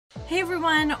Hey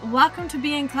everyone, welcome to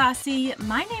Being Classy.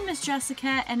 My name is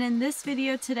Jessica, and in this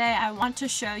video today I want to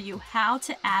show you how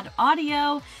to add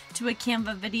audio to a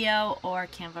Canva video or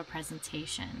Canva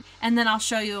presentation. And then I'll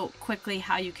show you quickly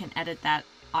how you can edit that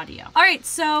audio. Alright,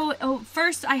 so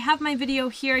first I have my video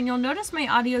here, and you'll notice my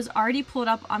audio is already pulled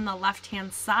up on the left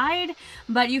hand side,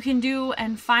 but you can do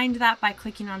and find that by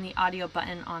clicking on the audio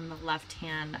button on the left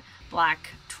hand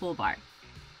black toolbar.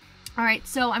 All right,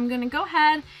 so I'm gonna go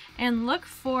ahead and look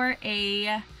for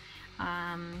a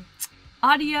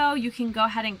audio. You can go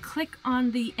ahead and click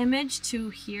on the image to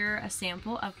hear a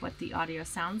sample of what the audio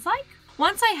sounds like.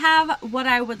 Once I have what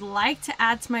I would like to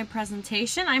add to my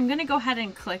presentation, I'm gonna go ahead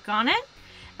and click on it,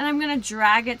 and I'm gonna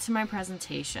drag it to my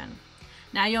presentation.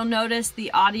 Now you'll notice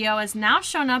the audio is now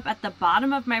shown up at the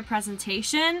bottom of my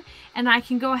presentation, and I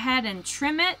can go ahead and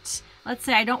trim it. Let's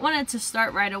say I don't want it to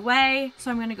start right away,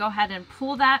 so I'm going to go ahead and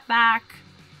pull that back.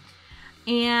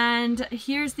 And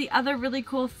here's the other really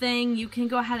cool thing. You can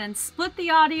go ahead and split the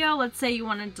audio. Let's say you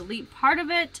want to delete part of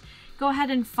it. Go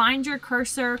ahead and find your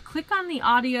cursor, click on the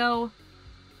audio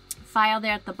file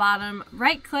there at the bottom,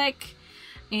 right click,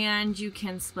 and you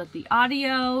can split the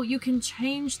audio. You can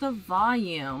change the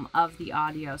volume of the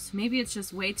audio. So maybe it's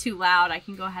just way too loud. I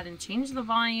can go ahead and change the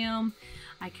volume.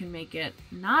 I can make it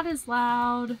not as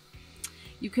loud.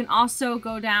 You can also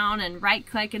go down and right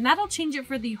click, and that'll change it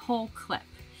for the whole clip.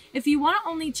 If you want to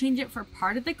only change it for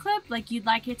part of the clip, like you'd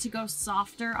like it to go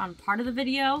softer on part of the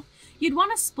video, you'd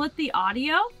want to split the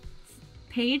audio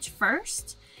page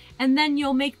first, and then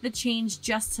you'll make the change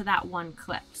just to that one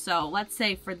clip. So let's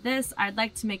say for this, I'd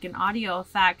like to make an audio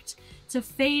effect to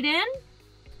fade in,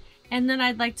 and then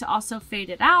I'd like to also fade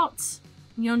it out.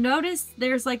 You'll notice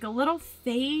there's like a little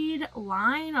fade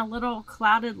line, a little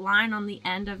clouded line on the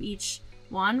end of each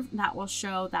one that will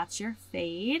show that's your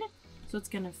fade. So it's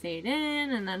going to fade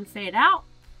in and then fade out.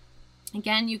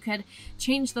 Again, you could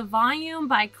change the volume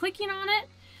by clicking on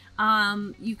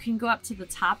it. You can go up to the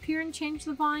top here and change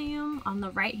the volume. On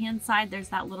the right hand side, there's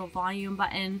that little volume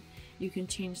button. You can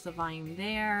change the volume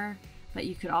there, but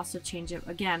you could also change it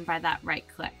again by that right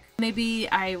click. Maybe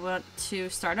I want to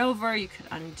start over. You could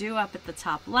undo up at the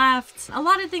top left. A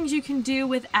lot of things you can do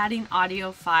with adding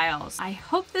audio files. I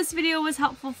hope this video was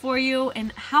helpful for you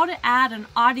in how to add an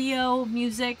audio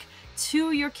music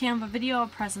to your Canva video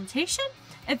presentation.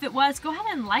 If it was, go ahead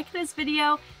and like this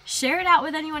video, share it out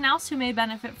with anyone else who may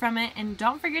benefit from it, and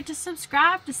don't forget to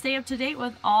subscribe to stay up to date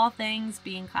with all things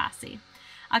being classy.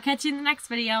 I'll catch you in the next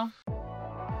video.